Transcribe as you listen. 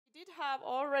did have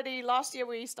already, last year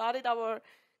we started our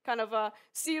kind of a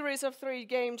series of 3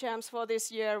 game jams for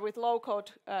this year with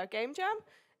low-code game jam.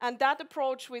 And that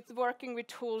approach with working with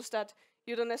tools that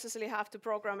you don't necessarily have to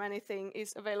program anything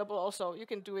is available also. You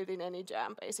can do it in any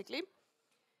jam, basically.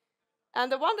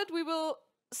 And the one that we will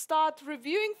start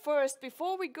reviewing first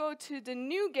before we go to the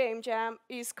new game jam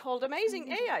is called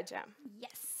Amazing AI Jam.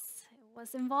 Yes, it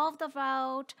was involved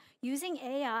about using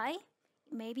AI,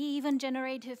 maybe even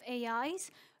generative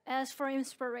AIs, as for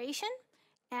inspiration,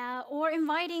 or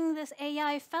inviting this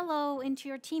AI fellow into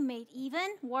your teammate, even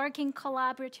working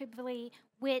collaboratively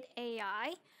with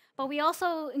AI. But we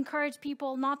also encourage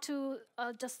people not to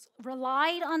just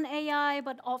rely on AI,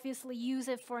 but obviously use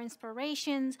it for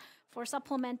inspirations, for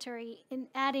supplementary, in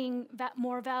adding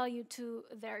more value to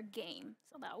their game.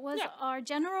 So that was our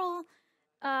general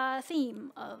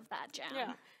theme of that jam.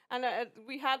 Yeah, and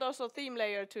we had also a theme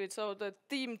layer to it. So the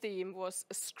theme was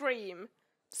Scream.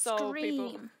 So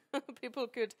people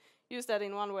could use that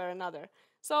in one way or another.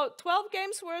 So 12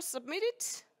 games were submitted.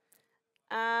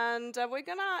 And we're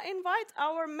gonna invite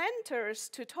our mentors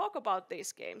to talk about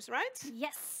these games, right?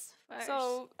 Yes. First.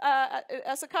 So,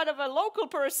 as a kind of a local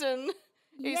person,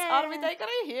 is Arvi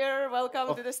Teikari here?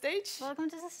 Welcome to the stage. Welcome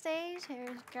to the stage.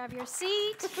 Here, grab your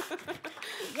seat.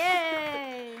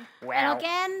 Yay! Wow. And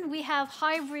again, we have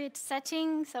hybrid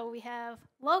setting, so we have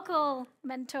local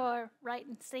mentor right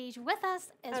on stage with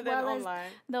us, as well as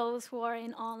those who are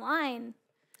in online.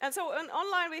 And so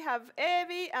online we have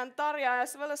Eevi and Tarja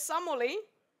as well as Samuli.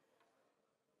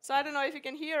 So I don't know if you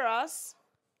can hear us.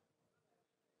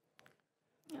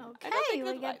 Okay,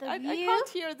 we get the view. I can't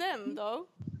hear them though.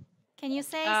 Can you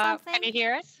say something? Can you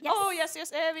hear us? Yes. Oh, yes,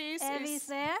 Eevi is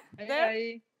there.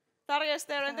 There. Tarja is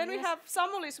there. And then we have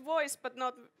Samuli's voice, but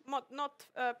not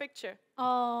picture.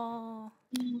 Oh.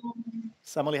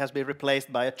 Samuli has been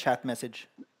replaced by a chat message.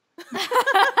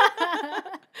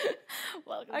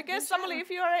 I guess Samuli,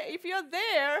 if you're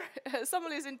there,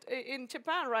 Samuli is in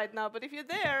Japan right now. But if you're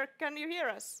there, can you hear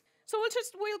us? So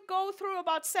we'll go through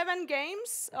about 7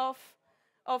 games of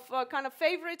kind of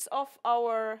favorites of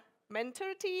our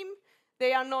mentor team.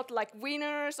 They are not like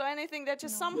winners or anything. They're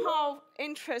just somehow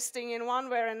interesting in one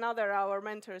way or another. Our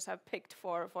mentors have picked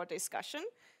for discussion.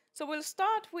 So we'll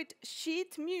start with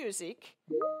sheet music,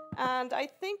 and I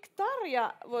think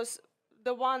Tarja was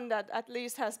the one that at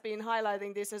least has been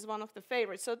highlighting this as one of the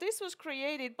favorites. So this was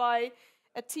created by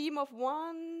a team of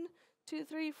 1, 2,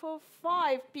 3, 4,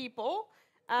 5 people,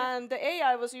 and the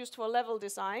AI was used for level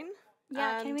design.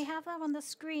 Yeah, can we have that on the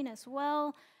screen as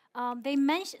well? They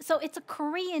mentioned, so it's a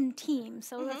Korean team.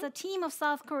 So it's a team of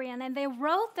South Korean, and they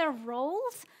wrote their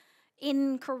roles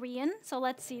in Korean. So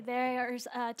let's see, there's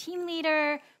a team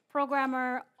leader,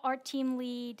 programmer, art team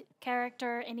lead,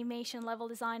 character, animation, level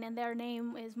design, and their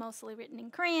name is mostly written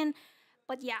in Korean.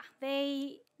 But yeah,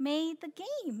 they made the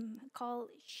game called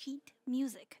Sheet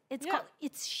Music.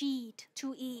 It's Sheet,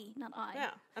 2E, not I.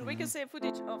 Yeah, and we can see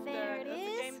footage of the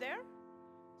game there.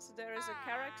 So there is a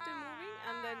character moving,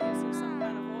 and then you see some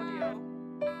kind of audio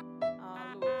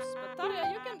loops. But Tarja,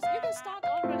 you can start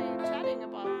already chatting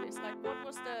about this. Like, what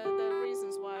was the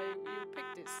reasons why you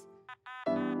picked this?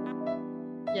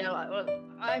 Yeah, well,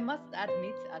 I must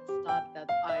admit at start that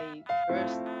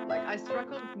I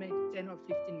struggled maybe 10 or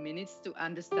 15 minutes to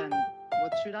understand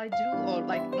what should I do, or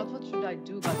like not what should I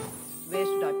do, but where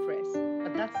should I press.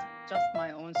 But that's just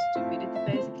my own stupidity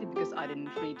basically, because I didn't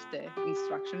read the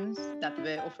instructions that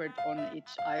were offered on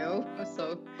each I/O.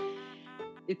 So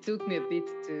it took me a bit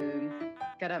to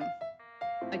kind of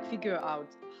like figure out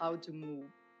how to move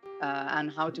and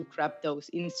how to grab those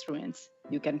instruments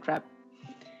you can grab.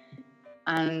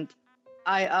 And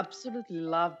I absolutely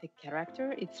love the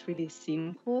character. It's really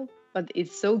simple, but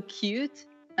it's so cute.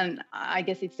 And I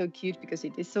guess it's so cute because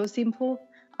it is so simple.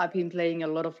 I've been playing a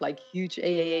lot of like huge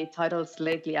AAA titles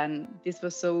lately, and this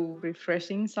was so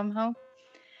refreshing somehow.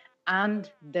 And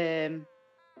the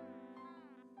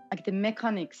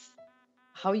mechanics,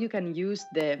 how you can use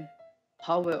the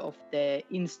power of the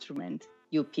instrument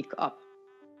you pick up,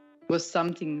 was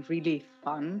something really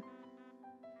fun.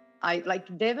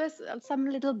 There was some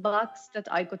little bugs that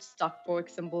I got stuck, for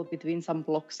example, between some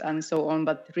blocks and so on,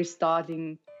 but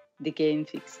restarting the game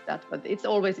fixed that. But it's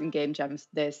always in game jams,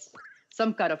 there's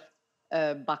some kind of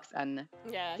bugs and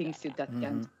things that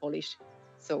can't polish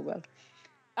so well.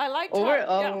 I liked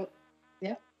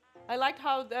I liked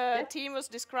how the team was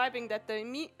describing that the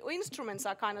instruments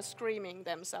are kind of screaming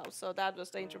themselves. So that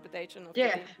was the interpretation of the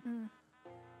team.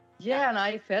 Yeah, and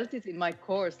I felt it in my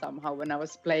core somehow when I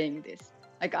was playing this.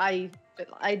 Like I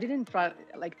didn't try,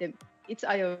 like its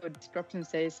I/O description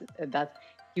says that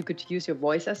you could use your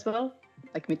voice as well,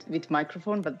 like with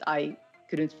microphone, but I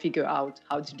couldn't figure out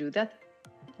how to do that,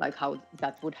 like how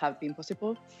that would have been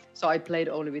possible. So I played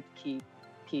only with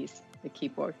keys, the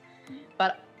keyboard.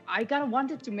 But I kind of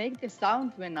wanted to make the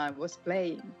sound when I was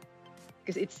playing,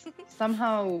 because it's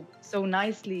somehow so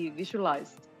nicely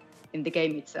visualized in the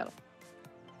game itself.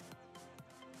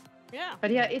 Yeah.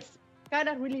 But yeah, it's kind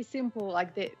of really simple,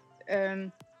 like the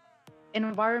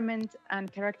environment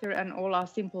and character and all are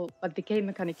simple, but the game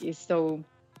mechanic is so,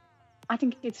 I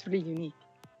think it's really unique.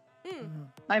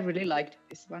 I really liked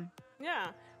this one. Yeah.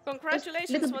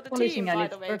 Congratulations little for bit the polishing team, and by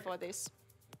it's the way, perfect. for this.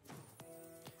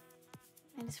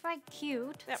 And it's very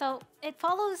cute. Yep. So it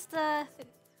follows the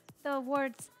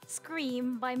words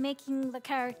scream by making the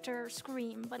character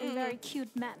scream, but in a very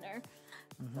cute manner.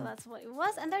 So that's what it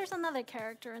was. And there's another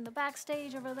character in the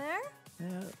backstage over there.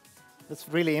 Yeah, that's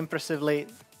really impressively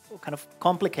kind of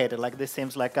complicated. Like this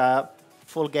seems like a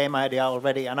full game idea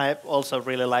already, and I also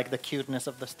really like the cuteness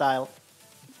of the style.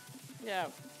 Yeah.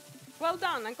 Well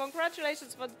done, and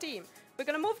congratulations for the team. We're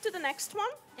going to move to the next one.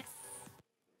 Yes.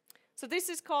 So this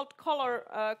is called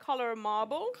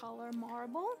ColorMarble.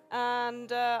 ColorMarble. And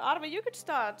Arvi, you could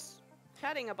start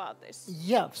chatting about this.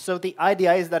 Yeah, so the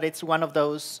idea is that it's one of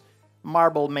those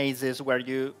marble mazes where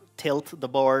you tilt the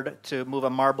board to move a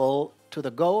marble to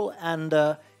the goal, and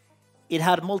it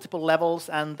had multiple levels,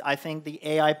 and I think the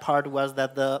AI part was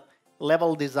that the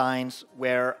level designs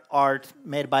were art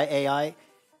made by AI.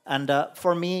 And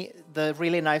for me, the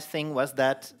really nice thing was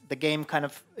that the game kind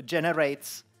of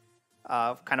generates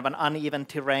kind of an uneven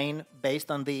terrain based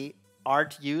on the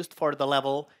art used for the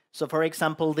level. So for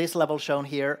example, this level shown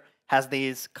here has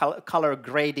these color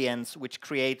gradients which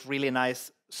create really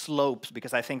nice slopes,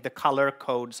 because I think the color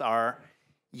codes are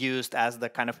used as the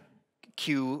kind of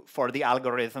cue for the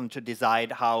algorithm to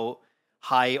decide how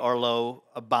high or low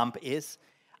a bump is.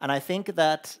 And I think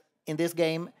that in this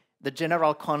game, the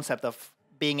general concept of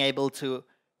being able to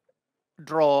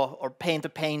draw or paint a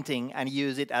painting and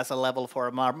use it as a level for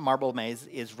a marble maze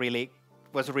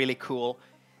was really cool.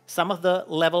 Some of the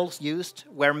levels used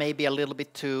were maybe a little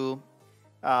bit too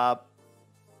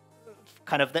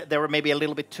there were maybe a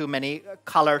little bit too many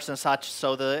colors and such,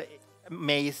 so the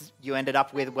maze you ended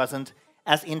up with wasn't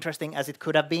as interesting as it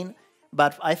could have been.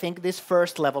 But I think this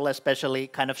first level especially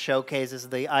kind of showcases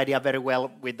the idea very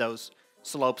well with those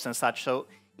slopes and such. So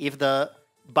if the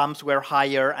bumps were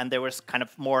higher and there was kind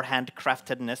of more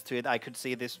handcraftedness to it, I could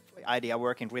see this idea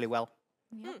working really well.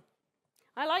 Yeah.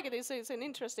 I like it. It's an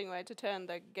interesting way to turn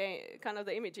the game, kind of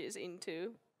the images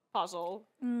into puzzle,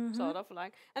 sort of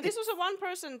like. And this was a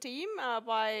one-person team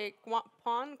by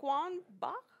Quan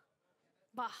Bach.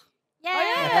 Bah. Yay!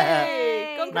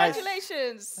 Yay!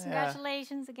 Congratulations! Yeah.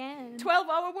 Congratulations again.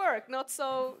 12-hour work, not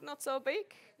so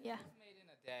big. Yeah. Made in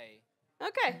a day.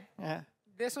 Okay. Yeah.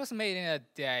 This was made in a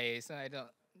day, so I don't.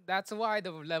 That's why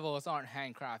the levels aren't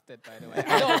handcrafted, by the way.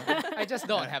 I just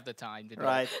don't have the time to do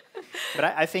Right. it. But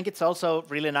I think it's also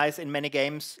really nice in many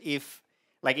games if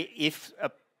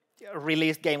a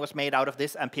released game was made out of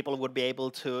this and people would be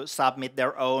able to submit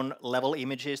their own level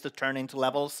images to turn into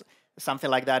levels. Something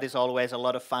like that is always a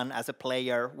lot of fun as a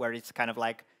player, where it's kind of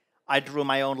like, I drew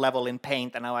my own level in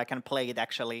Paint and now I can play it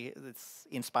actually. It's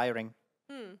inspiring.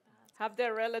 Have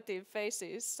their relative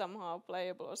faces somehow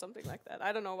playable or something like that.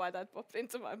 I don't know why that popped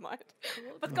into my mind.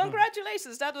 But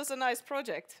congratulations, that was a nice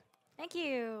project. Thank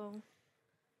you.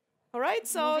 All right,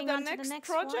 so Moving the on to the next next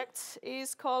project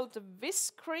is called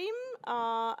Viscream.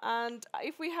 And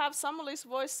if we have Samuli's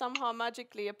voice somehow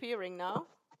magically appearing now,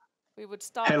 we would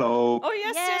start. Hello. Oh,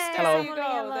 yes, yes, Yay, there you Samuli, go.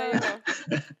 hello. There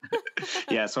you go.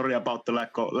 Yeah, sorry about the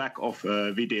lack of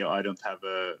video. I don't have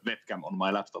a webcam on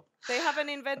my laptop. They haven't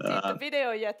invented the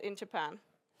video yet in Japan.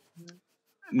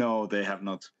 No, they have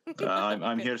not.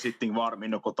 I'm here sitting warm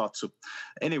in a kotatsu.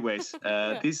 Anyways,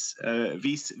 this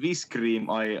Viscream,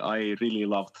 I really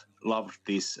loved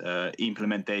this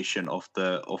implementation of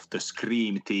the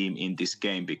Scream theme in this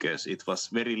game, because it was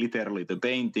very literally the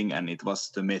painting and it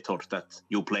was the method that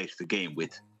you played the game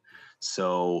with.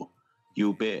 So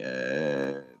you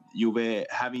were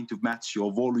having to match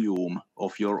your volume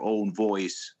of your own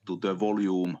voice to the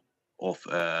volume of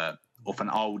an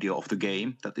audio of the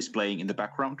game that is playing in the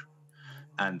background,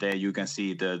 and there you can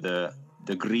see the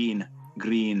green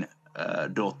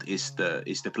dot is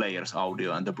the player's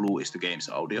audio and the blue is the game's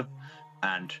audio.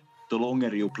 And the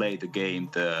longer you play the game,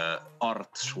 the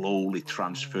art slowly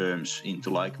transforms into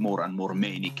like more and more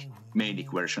manic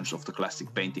versions of the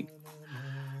classic painting.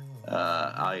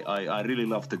 I really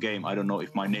loved the game. I don't know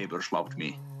if my neighbors loved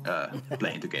me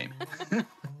playing the game.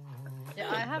 Yeah,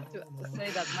 I have to say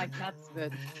that my cats were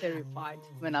terrified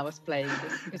when I was playing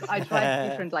this, because I tried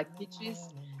different like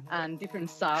pitches and different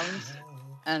sounds,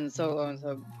 and so on.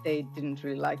 So they didn't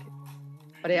really like it.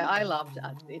 But yeah, I loved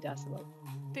it as well.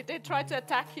 Did they try to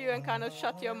attack you and kind of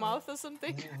shut your mouth or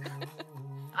something?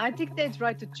 I think they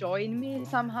tried to join me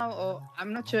somehow, or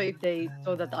I'm not sure if they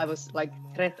thought that I was like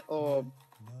threat or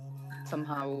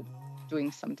somehow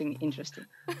doing something interesting.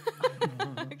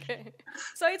 Okay,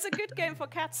 so it's a good game for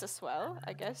cats as well,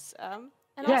 I guess. And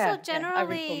Yeah, also yeah, I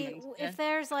generally, recommend, if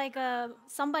there's like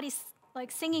somebody like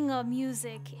singing a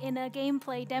music in a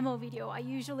gameplay demo video, I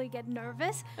usually get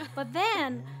nervous. But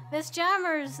then this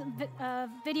jammer's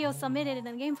video submitted in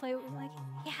a gameplay was like,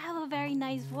 you have a very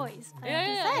nice voice, I have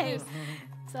to it say. is.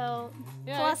 So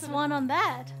Yeah, plus it's one on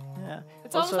that. Yeah.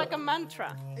 It's almost like a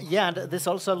mantra. Yeah, and this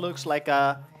also looks like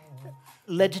a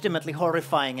legitimately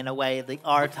horrifying in a way. The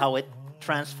art, how it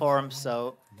transforms.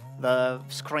 So the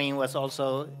screen was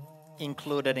also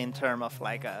included in terms of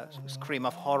like a scream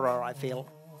of horror. I feel,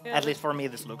 Yeah, at least for me,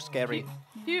 this looks scary.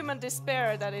 Human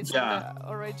despair that is Yeah. in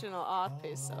the original art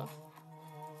piece. So.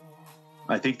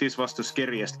 I think this was the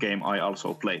scariest game I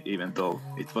also played, even though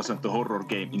it wasn't the horror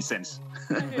game in sense.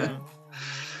 Yeah.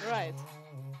 Right.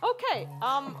 Okay.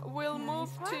 We'll move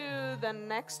to the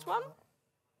next one,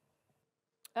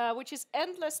 which is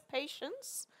Endless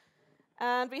Patience,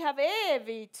 and we have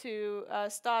Eevi to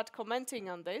start commenting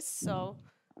on this. So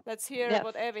let's hear Yes.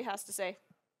 what Eevi has to say.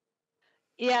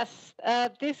 Yes,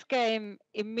 this game,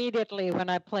 immediately when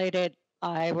I played it,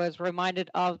 I was reminded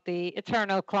of the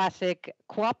eternal classic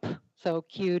QWOP, so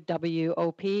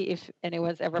QWOP, if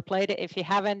anyone's ever played it. If you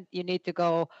haven't, you need to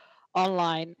go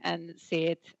online and see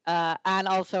it. And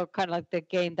also kind of like the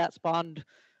game that spawned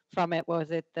from it,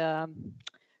 was it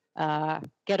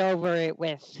Get Over It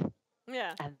With,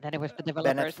 Yeah. and then it was the Bennett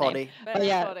developer's name. Foddy. Bennett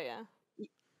yeah. Foddy, yeah.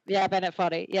 Yeah, Bennett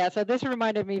Foddy. Yeah, so this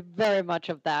reminded me very much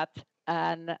of that.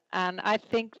 And I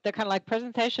think the kind of like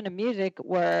presentation and music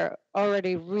were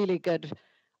already really good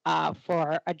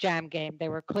for a jam game. They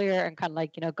were clear and kind of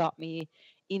like, got me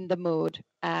in the mood.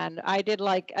 And I did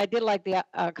like the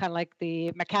kind of like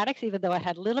the mechanics, even though I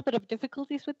had a little bit of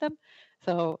difficulties with them.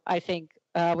 So I think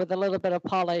with a little bit of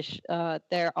polish,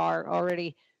 there are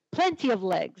already plenty of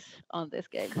legs on this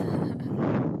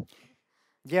game.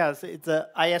 Yes,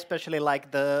 I especially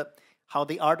like how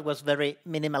the art was very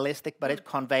minimalistic, but it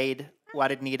conveyed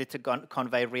what it needed to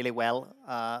convey really well.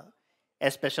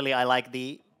 Especially, I like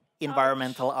the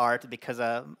environmental art because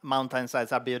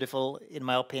mountainsides are beautiful, in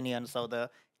my opinion. So the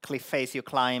cliff face you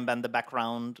climb and the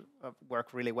background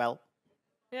work really well.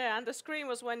 Yeah, and the screen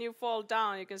was when you fall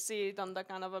down, you can see it on the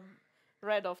kind of a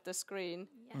red of the screen.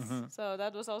 Yes. So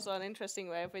that was also an interesting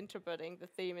way of interpreting the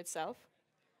theme itself.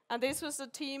 And this was a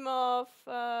team of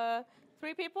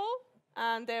 3 people,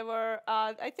 and they were.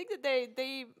 I think that they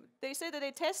say that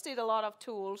they tested a lot of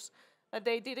tools, that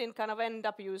they didn't kind of end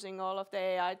up using all of the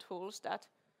AI tools that.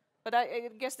 But I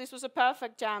guess this was a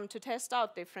perfect jam to test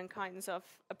out different kinds of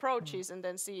approaches and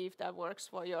then see if that works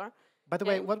for your. By the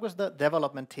way, game. what was the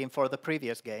development team for the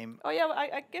previous game? Oh yeah,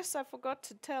 I guess I forgot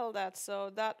to tell that.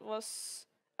 So that was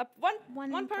a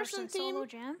one person team. solo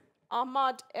jam.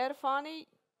 Ahmad Erfani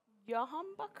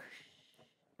Yahambak,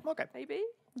 Okay. maybe.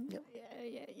 Yeah.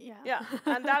 Yeah,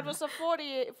 and that was a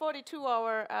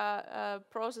 42-hour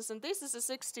process, and this is a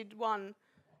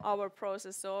 61-hour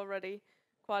process, so already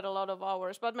quite a lot of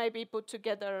hours, but maybe put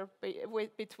together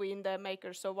between the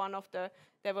makers. So one of the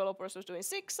developers was doing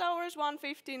 6 hours,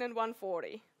 115, and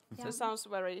 140. So it sounds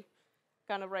very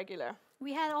kind of regular.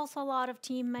 We had also a lot of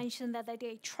team mention that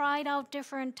they tried out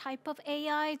different type of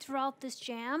AI throughout this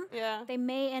jam. Yeah. They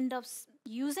may end up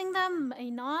using them, may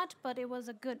not, but it was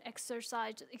a good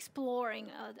exercise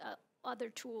exploring other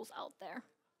tools out there.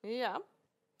 Yeah.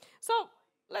 So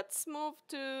let's move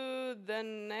to the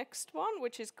next one,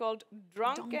 which is called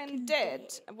Drunken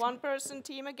Dead. A one-person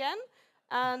team again,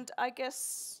 and I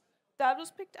guess that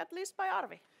was picked at least by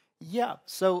Arvi. Yeah,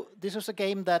 so this was a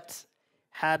game that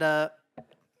had a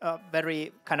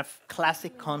very kind of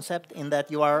classic concept in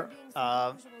that you are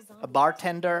a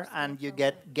bartender and you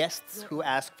get guests who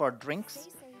ask for drinks.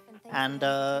 And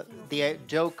the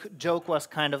joke was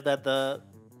kind of that the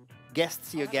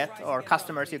guests you get or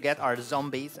customers you get are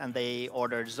zombies and they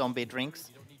order zombie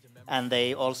drinks. And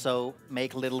they also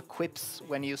make little quips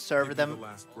when you serve them.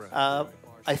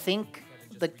 I think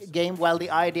the game, while the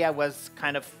idea was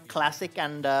kind of classic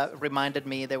and reminded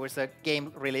me, there was a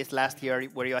game released last year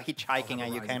where you're hitchhiking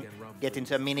and you can get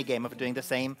into a mini game of doing the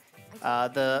same.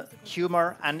 The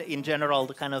humor and in general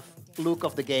the kind of look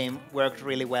of the game worked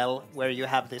really well, where you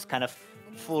have this kind of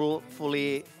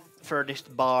fully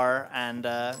furnished bar and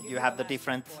you have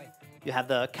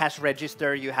the cash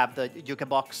register, you have the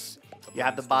jukebox, you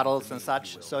have the bottles and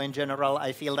such. So in general,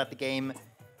 I feel that the game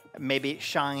maybe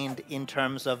shined in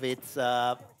terms of its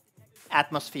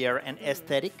atmosphere and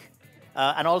aesthetic.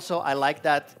 And also, I like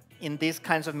that in these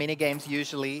kinds of mini games,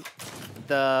 usually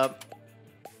there's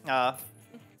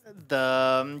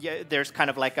kind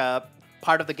of like a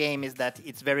part of the game is that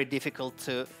it's very difficult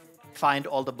to find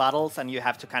all the bottles, and you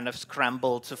have to kind of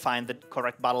scramble to find the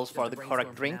correct bottles for the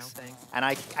correct drinks. And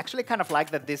I actually kind of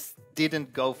like that this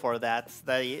didn't go for that.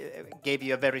 They gave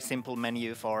you a very simple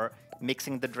menu for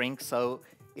mixing the drinks, so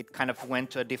it kind of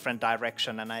went to a different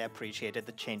direction, and I appreciated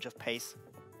the change of pace.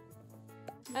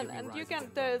 And you can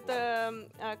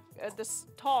this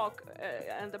talk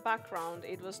and the background,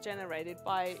 it was generated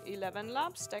by 11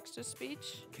 Labs text to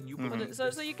speech.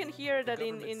 So you can hear that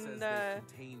in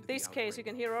this case you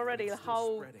can hear already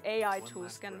how AI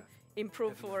tools can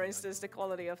improve, for instance, the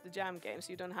quality of the jam games.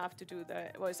 You don't have to do the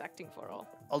voice acting for all.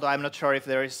 Although I'm not sure if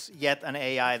there is yet an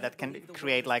AI that can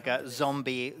create like a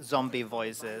zombie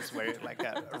voices where like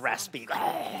a raspy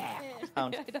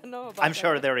sound. I don't know about I'm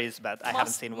sure there is, but I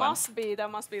haven't seen one. That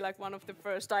must be like one of the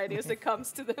first ideas that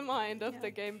comes to the mind of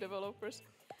the game developers.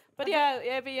 But yeah,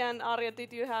 Eevi and Arja,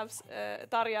 did you have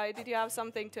Tarja? Did you have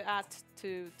something to add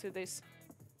to this?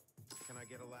 Can I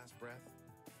get a last breath?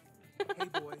 Hey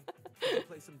boy, can you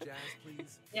play some jazz,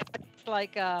 please? Yeah, it's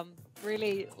like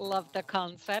really love the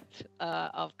concept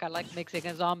of kind of like mixing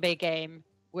a zombie game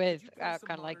with kind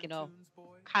of like, you know,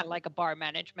 kind of like a bar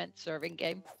management serving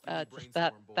game. Just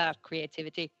that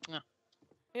creativity.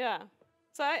 Yeah.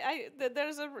 So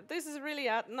this is really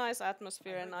a nice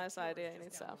atmosphere and nice idea in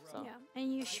itself. So. Yeah,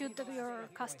 and you shoot your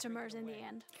customers in the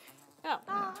end. Yeah,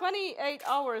 28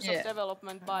 hours of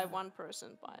development by one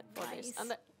person for this.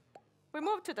 And we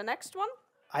move to the next one.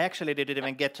 I actually didn't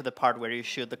even get to the part where you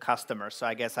shoot the customer, so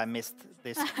I guess I missed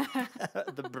this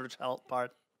the brutal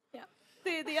part. Yeah.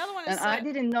 The other one is. And I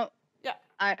didn't know. Yeah.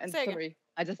 I'm sorry.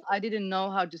 I didn't know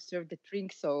how to serve the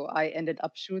drink, so I ended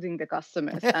up shooting the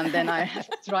customers, and then I had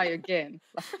to try again.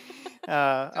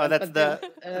 That's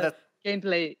the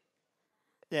gameplay.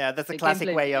 Yeah, that's a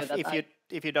classic way of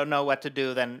if you don't know what to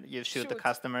do, then you shoot the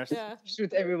customers. Yeah.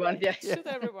 Shoot everyone. Yeah. Shoot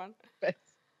everyone.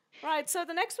 Right. So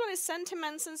the next one is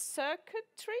Sentiments and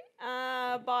Circuitry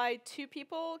by two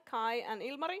people, Kai and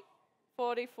Ilmari,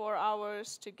 44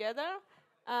 hours together,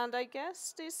 and I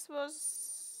guess this was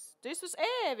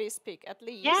Eevi's pick at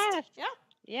least. Yes. Yeah.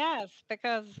 Yes,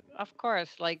 because of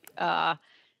course, like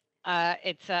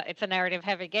it's a narrative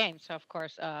heavy game, so of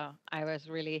course I was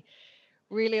really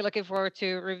looking forward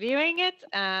to reviewing it,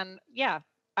 and yeah,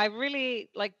 I really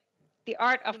like the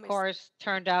art. Of course,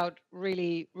 turned out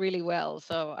really well.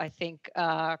 So I think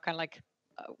kind of like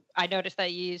I noticed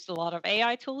that you used a lot of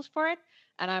AI tools for it,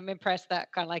 and I'm impressed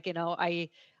that kind of like, you know, I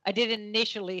didn't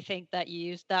initially think that you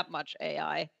used that much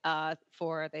AI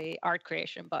for the art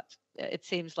creation, but it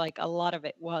seems like a lot of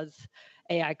it was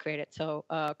AI created. So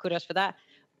kudos for that.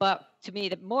 But to me,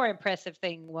 the more impressive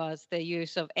thing was the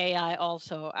use of AI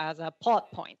also as a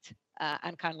plot point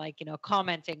and kind of like, you know,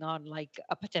 commenting on like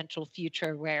a potential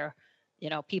future where, you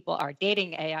know, people are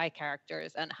dating AI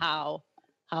characters and how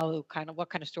kind of what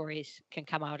kind of stories can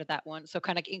come out of that one. So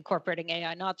kind of incorporating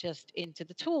AI not just into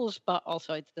the tools but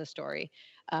also into the story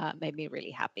made me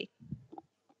really happy.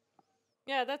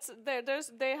 Yeah,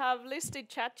 they have listed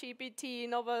ChatGPT,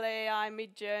 Novel AI,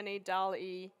 Midjourney,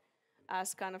 DALL-E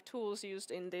as kind of tools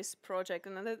used in this project,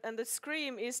 and the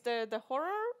Scream is the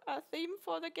horror theme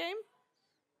for the game.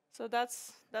 So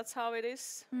that's how it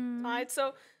is. Right.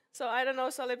 So I don't know,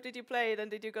 Salib, did you play it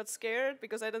and did you got scared?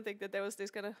 Because I don't think that there was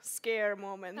this kind of scare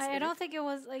moment. I don't think it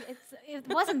was like it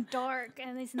wasn't dark,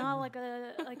 and it's not like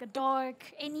a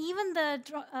dark. And even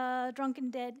the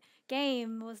Drunken Dead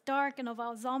game was dark and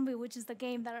about zombie, which is the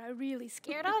game that I'm really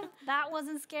scared of. That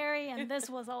wasn't scary, and this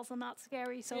was also not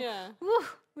scary. So whew,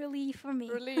 relief for me.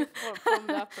 Relief from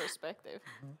that perspective.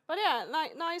 But yeah,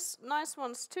 nice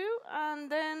ones too. And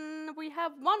then we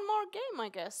have one more game, I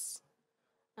guess,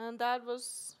 and that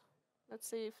was. Let's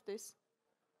see if this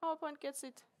PowerPoint gets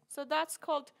it. So that's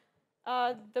called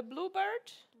the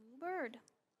Bluebird. Bluebird.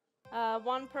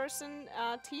 One-person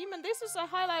team, and this is I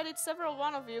highlighted several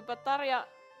one of you, but Tarja,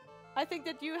 I think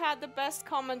that you had the best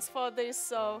comments for this,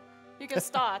 so you can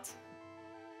start.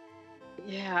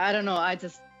 Yeah, I don't know.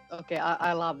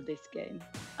 I love this game,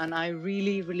 and I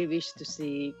really wish to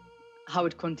see how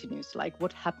it continues. Like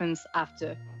what happens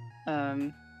after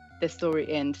the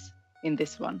story ends in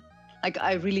this one. Like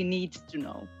I really need to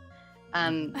know,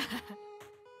 and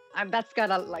that's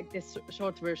kind of like this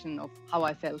short version of how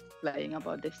I felt playing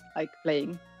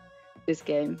this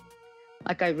game.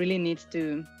 Like I really need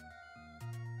to.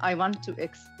 I want to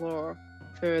explore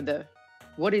further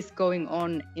what is going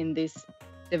on in this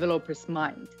developer's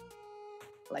mind.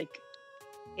 Like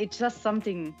it's just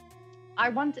something. I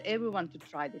want everyone to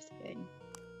try this game.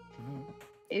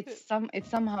 It's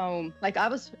somehow like I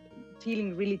was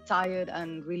feeling really tired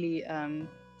and really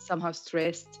somehow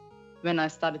stressed when I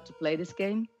started to play this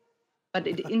game, but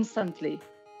it instantly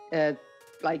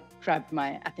like grabbed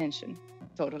my attention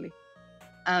totally.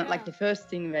 And like the first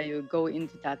thing where you go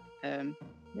into that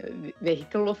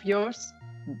vehicle of yours,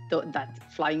 that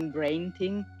flying brain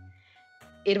thing,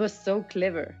 it was so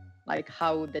clever, like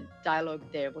how the dialogue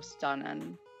there was done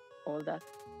and all that.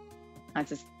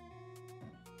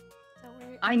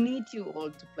 I need you all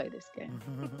to play this game.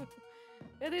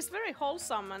 It is very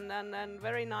wholesome and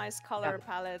very nice color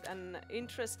palette and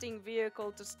interesting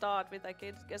vehicle to start with. I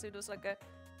guess it was like a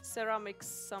ceramic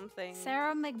something.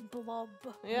 Ceramic blob.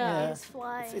 Yeah. It's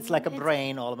flying. It's like a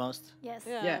brain almost. Yes.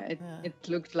 Yeah, it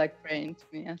looked like brain to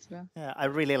me as well. Yeah, I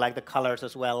really like the colors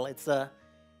as well.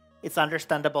 It's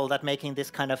understandable that making this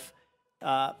kind of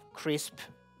crisp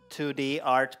 2D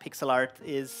art, pixel art,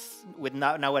 is with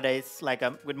nowadays, like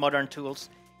with modern tools,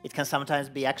 it can sometimes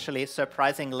be actually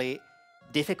surprisingly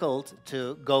difficult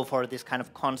to go for this kind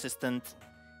of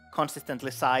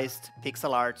consistently sized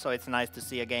pixel art. So it's nice to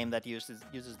see a game that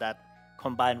uses that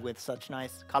combined with such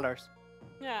nice colors.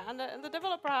 Yeah, and the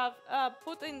developer have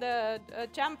put in the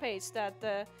jam page that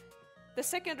the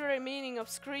secondary meaning of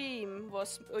scream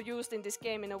was used in this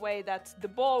game in a way that the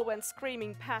ball went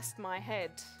screaming past my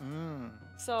head.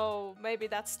 So maybe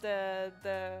that's the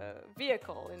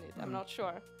vehicle in it. I'm not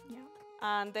sure. Yeah.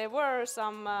 And there were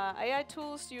some AI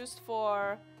tools used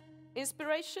for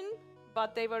inspiration,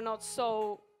 but they were not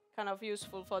so kind of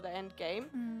useful for the end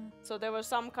game. So there were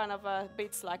some kind of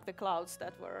bits like the clouds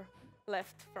that were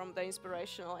left from the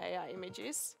inspirational AI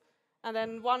images. And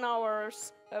then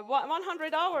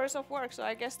 100 hours of work. So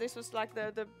I guess this was like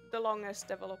the longest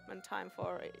development time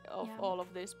for all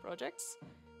of these projects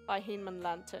by Hinman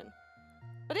Lantern.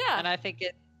 But yeah. And I think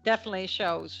it definitely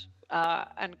shows,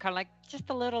 and kind of like just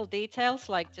the little details,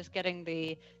 like just getting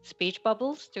the speech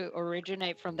bubbles to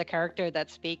originate from the character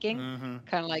that's speaking.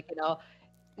 Kind of like,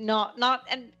 not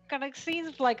and kind of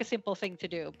seems like a simple thing to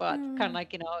do, but kind of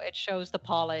like, it shows the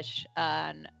polish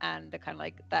and the kind of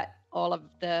like that all of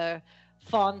the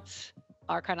fonts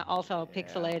are kind of also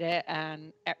pixelated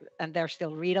and they're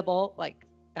still readable. Like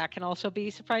that can also be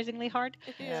surprisingly hard.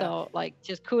 So like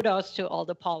just kudos to all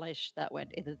the polish that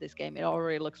went into this game. It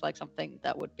already looks like something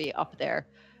that would be up there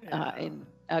in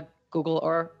a Google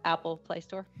or Apple Play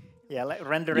Store. Yeah, like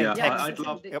rendering text. I'd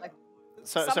love.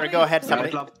 Sorry, go ahead,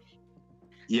 Samuli.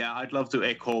 I'd love to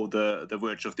echo the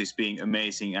words of this being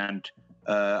amazing. And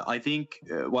I think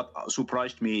what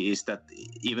surprised me is that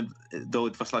even though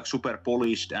it was like super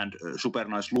polished and super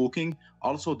nice looking,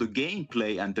 also the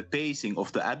gameplay and the pacing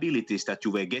of the abilities that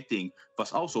you were getting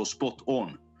was also spot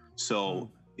on.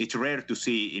 So it's rare to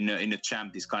see in a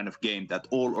jam this kind of game that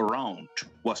all around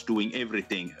was doing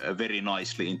everything very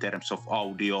nicely in terms of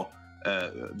audio,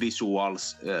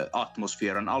 visuals,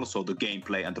 atmosphere, and also the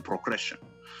gameplay and the progression.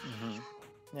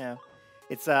 Yeah,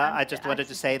 it's. I just wanted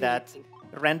to say that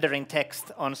rendering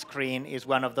text on screen is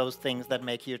one of those things that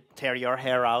make you tear your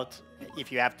hair out if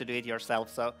you have to do it yourself.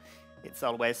 So it's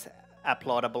always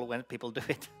applaudable when people do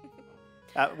it.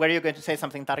 Were you going to say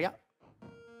something, Tarja?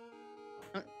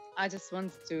 I just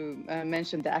want to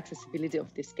mention the accessibility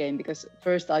of this game, because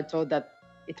first I thought that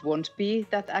it won't be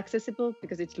that accessible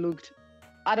because it looked,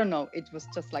 I don't know, it was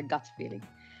just like gut feeling.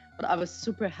 But I was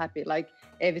super happy. Like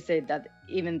Eevi said, that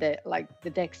even the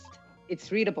text,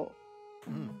 it's readable.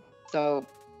 So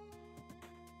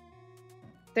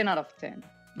 10 out of 10.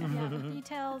 Yeah, the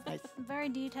details, very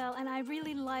detailed, and I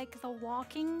really like the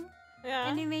walking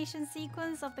animation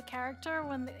sequence of the character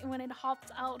when it hopped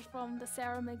out from the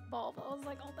ceramic bulb. I was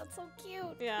like, oh, that's so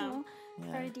cute.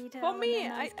 Very detailed. For me,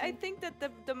 I think that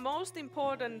the most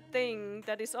important thing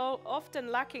that is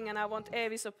often lacking, and I want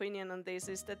Eevi's opinion on this,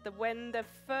 is that when the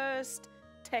first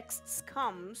texts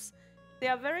comes, they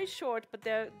are very short, but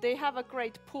they have a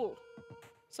great pull.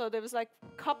 So there was like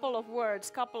a couple of words,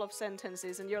 couple of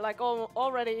sentences, and you're like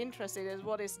already interested in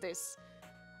what is this.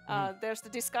 There's the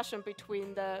discussion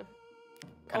between the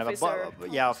kind officer.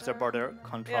 Officer border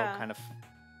control kind of.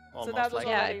 Almost so that was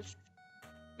like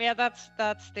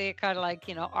that's the kind of like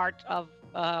art of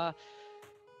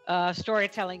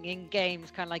storytelling in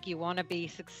games. Kind of like you want to be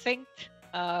succinct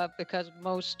because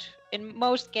in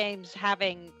most games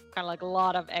having kind of like a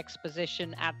lot of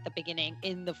exposition at the beginning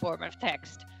in the form of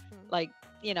text, like.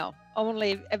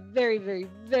 Only a very, very,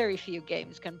 very few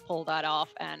games can pull that off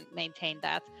and maintain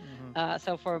that.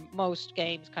 So for most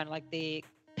games, kind of like the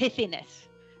pithiness,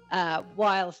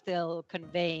 while still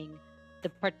conveying the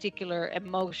particular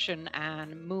emotion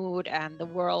and mood and the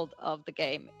world of the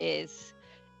game is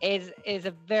is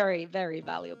a very, very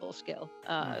valuable skill.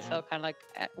 So kind of like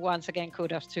once again,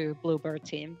 kudos to Bluebird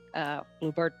team,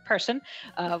 Bluebird person,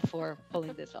 for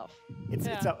pulling this off. It's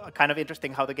kind of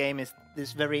interesting how the game is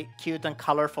this very cute and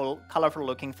colorful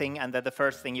looking thing, and then the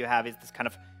first thing you have is this kind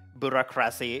of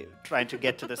bureaucracy trying to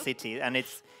get to the city, and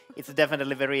it's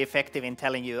definitely very effective in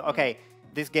telling you, okay,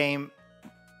 this game,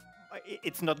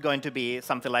 it's not going to be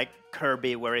something like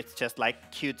Kirby where it's just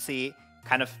like cutesy,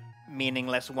 kind of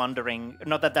meaningless wandering.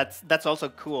 Not that that's also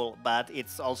cool, but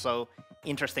it's also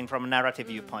interesting from a narrative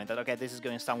viewpoint that, okay, this is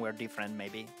going somewhere different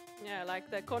maybe. Yeah, like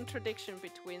the contradiction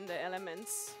between the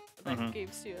elements that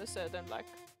gives you a certain like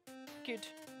good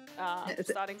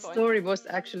starting point. Story was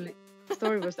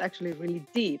actually really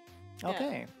deep.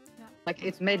 Okay. Yeah. Like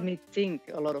it made me think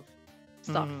a lot of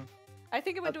stuff. I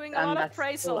think we're doing a And lot of that's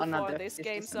appraisal all for another this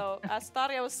game, discussion. so as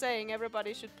Tarja was saying,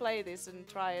 everybody should play this and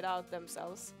try it out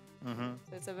themselves.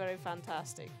 So it's a very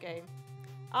fantastic game.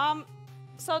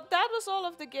 So that was all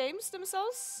of the games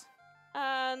themselves,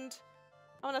 and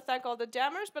I want to thank all the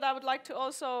jammers, but I would like to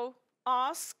also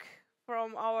ask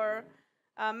from our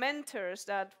mentors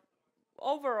that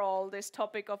overall this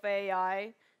topic of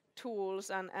AI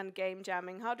tools and game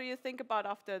jamming, how do you think about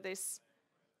after this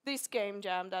game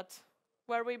jam, that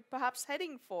where we perhaps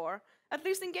heading for, at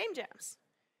least in game jams?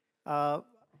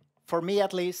 For me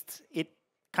at least, it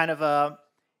kind of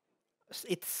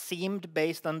it seemed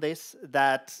based on this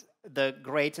that the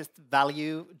greatest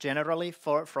value generally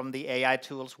from the AI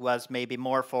tools was maybe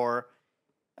more for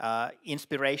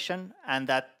inspiration, and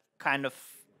that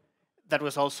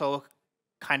was also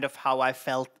kind of how I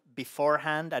felt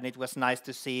beforehand, and it was nice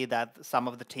to see that some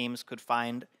of the teams could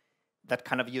find that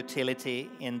kind of utility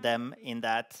in them, in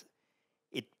that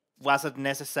it wasn't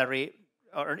necessary,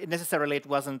 or necessarily it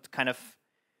wasn't kind of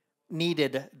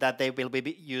needed that they will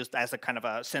be used as a kind of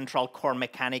a central core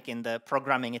mechanic in the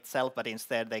programming itself, but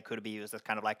instead they could be used as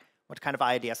kind of like, what kind of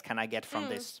ideas can I get from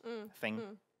this thing?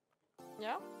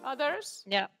 Yeah, others?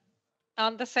 Yeah,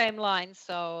 on the same line.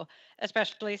 So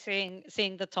especially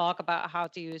seeing the talk about how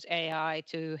to use AI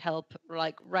to help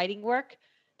like writing work,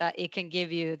 that it can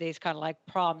give you these kind of like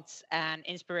prompts and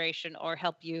inspiration, or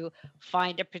help you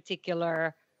find a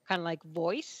particular kind of like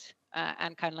voice,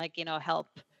 and kind of like, you know,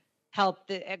 help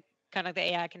the kind of the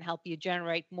AI can help you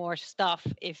generate more stuff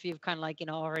if you've kind of like, you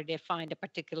know, already defined a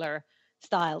particular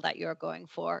style that you're going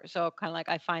for. So kind of like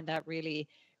I find that really,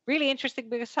 really interesting,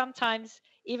 because sometimes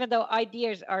even though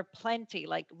ideas are plenty,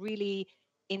 like really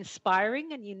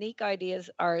inspiring and unique ideas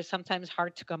are sometimes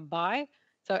hard to come by.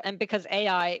 So, and because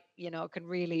AI, you know, can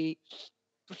really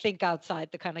think outside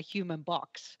the kind of human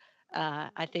box,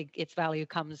 I think its value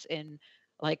comes in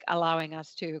like allowing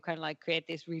us to kind of like create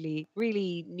these really,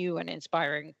 really new and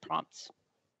inspiring prompts.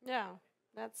 Yeah,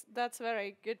 that's a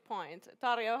very good point.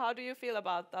 Tarja, how do you feel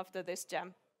about after this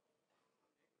jam?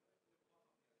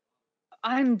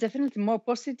 I'm definitely more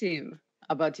positive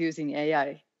about using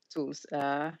AI tools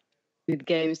with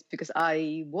games, because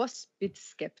I was a bit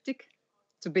skeptic,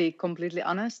 to be completely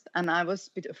honest, and I was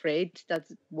a bit afraid that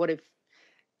what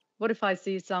if I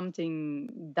see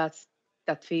something that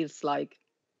feels like,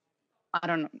 I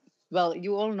don't know. Well,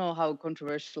 you all know how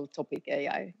controversial topic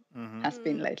AI has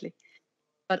been lately,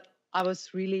 but I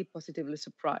was really positively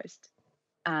surprised,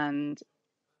 and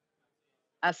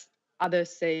as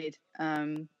others said,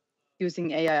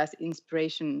 using AI as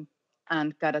inspiration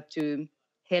and kind to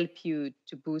help you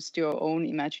to boost your own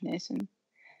imagination.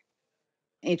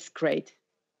 It's great.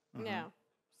 Yeah.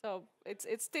 So it's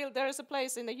still, there is a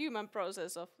place in the human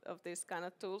process of these kind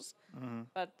of tools,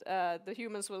 but the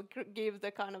humans will give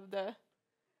the kind of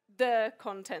the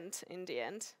content in the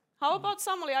end. How about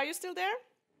Samuli? Are you still there?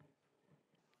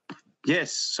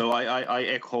 Yes, so I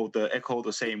echo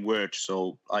the same words.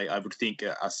 So I would think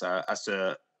as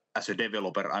a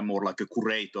developer, I'm more like a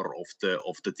curator of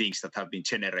the things that have been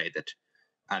generated,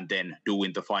 and then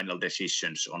doing the final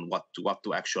decisions on what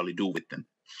to actually do with them.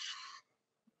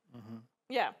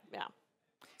 Yeah.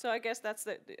 So I guess that's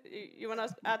you want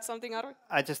to add something, Arvi?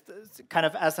 I just kind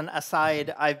of as an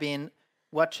aside, I've been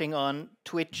watching on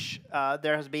Twitch.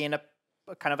 There has been a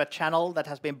kind of a channel that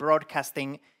has been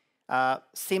broadcasting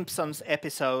Simpsons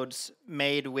episodes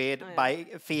made by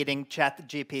feeding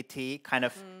ChatGPT kind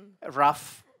of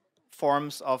rough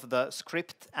forms of the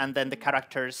script, and then the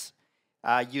characters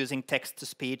using text to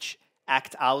speech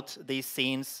act out these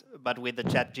scenes, but with the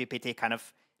ChatGPT kind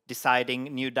of deciding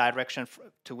new direction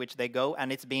to which they go. And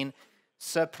it's been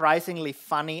surprisingly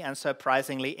funny and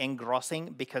surprisingly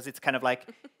engrossing, because it's kind of like,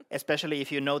 especially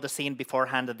if you know the scene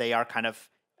beforehand that they are kind of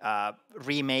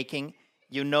remaking,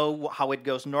 you know how it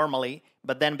goes normally,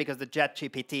 but then because the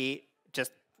ChatGPT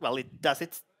just, well, it does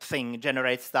its thing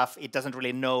generates stuff. It doesn't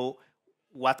really know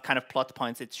what kind of plot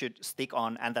points it should stick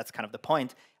on, and that's kind of the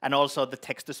point. And also the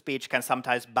text-to-speech can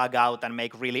sometimes bug out and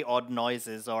make really odd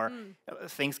noises, or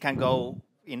things can go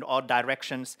in odd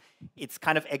directions. It's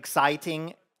kind of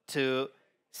exciting to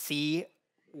see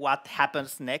what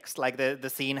happens next. Like the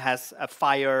scene has a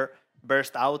fire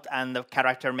burst out, and the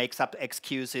character makes up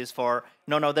excuses for,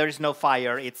 no, there is no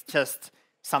fire, it's just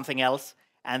something else.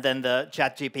 And then the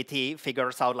ChatGPT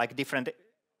figures out like different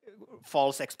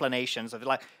false explanations of it,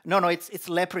 like, no, it's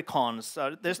leprechauns.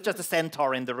 There's just a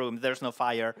centaur in the room. There's no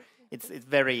fire. It's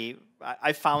very.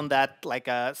 I found that like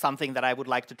something that I would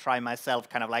like to try myself.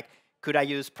 Kind of like, could I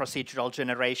use procedural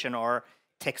generation or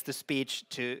text-to-speech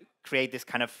to create this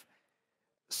kind of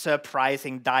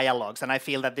surprising dialogues? And I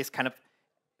feel that this kind of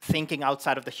thinking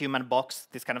outside of the human box,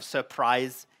 this kind of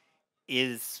surprise,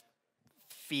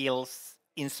 feels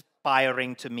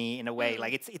inspiring to me in a way.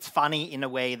 Like it's funny in a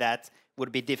way that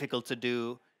would be difficult to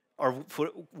do, or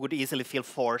would easily feel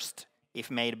forced if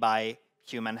made by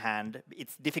human hand.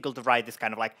 It's difficult to write this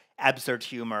kind of like absurd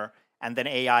humor, and then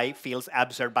AI feels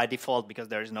absurd by default because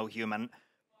there is no human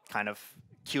kind of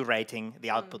curating the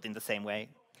output in the same way.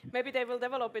 Maybe they will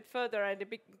develop it further and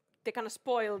they kind of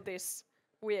spoil this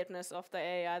weirdness of the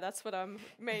AI. That's what I'm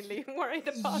mainly worried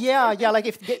about. Yeah, like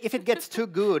if it gets too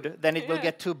good, then it will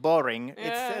get too boring.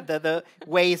 Yeah. It's the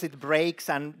ways it breaks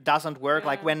and doesn't work.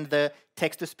 Like when the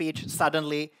text-to-speech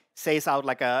suddenly says out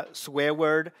like a swear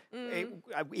word,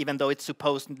 even though it's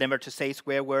supposed never to say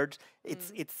swear words.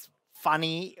 It's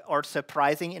funny or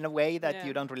surprising in a way that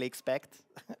you don't really expect.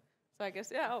 So I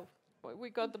guess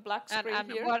we got the black screen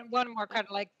and here. one more kind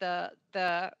of like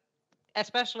the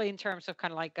especially in terms of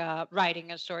kind of like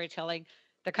writing and storytelling,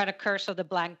 the kind of curse of the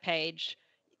blank page.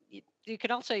 You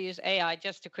can also use AI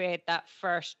just to create that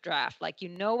first draft. Like, you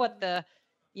know what the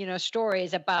story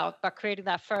is about, but creating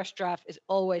that first draft is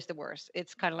always the worst.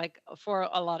 It's kind of like, for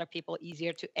a lot of people,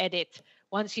 easier to edit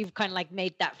once you've kind of like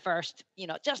made that first,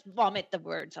 just vomit the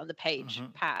words on the page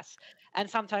pass. And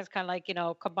sometimes kind of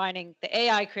like, combining the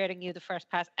AI creating you the first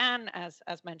pass, and as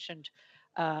mentioned,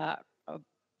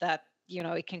 that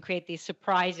it can create these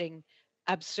surprising,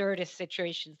 absurdist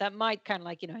situations that might kind of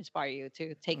like inspire you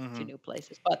to take to new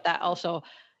places. But that also,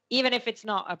 even if it's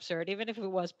not absurd, even if it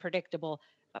was predictable,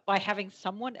 by having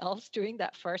someone else doing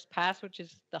that first pass, which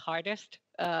is the hardest,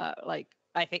 like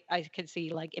I think I can see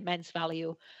like immense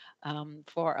value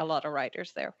for a lot of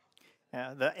writers there.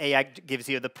 The AI gives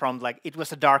you the prompt like, it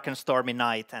was a dark and stormy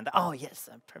night, and oh yes,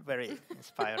 very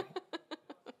inspiring.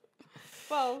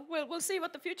 Well, we'll see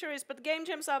what the future is, but game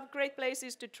jams are great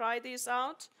places to try these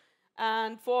out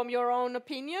and form your own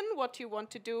opinion, what you want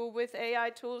to do with AI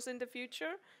tools in the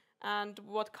future and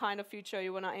what kind of future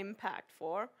you want to impact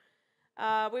for.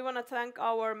 We want to thank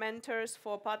our mentors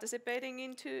for participating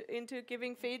into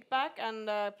giving feedback and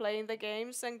playing the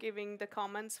games and giving the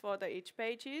comments for the each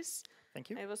pages. Thank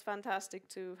you. It was fantastic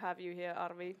to have you here,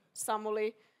 Arvi,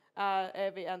 Samuli,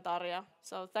 Eevi, and Tarja.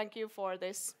 So thank you for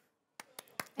this.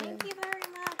 Thank you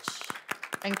very much.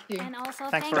 Thank you. And also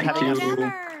Thanks thank for you all having the us.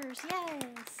 jammers.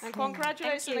 Yes. And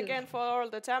congratulations Thank you. again for all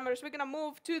the jammers. We're going to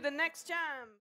move to the next jam.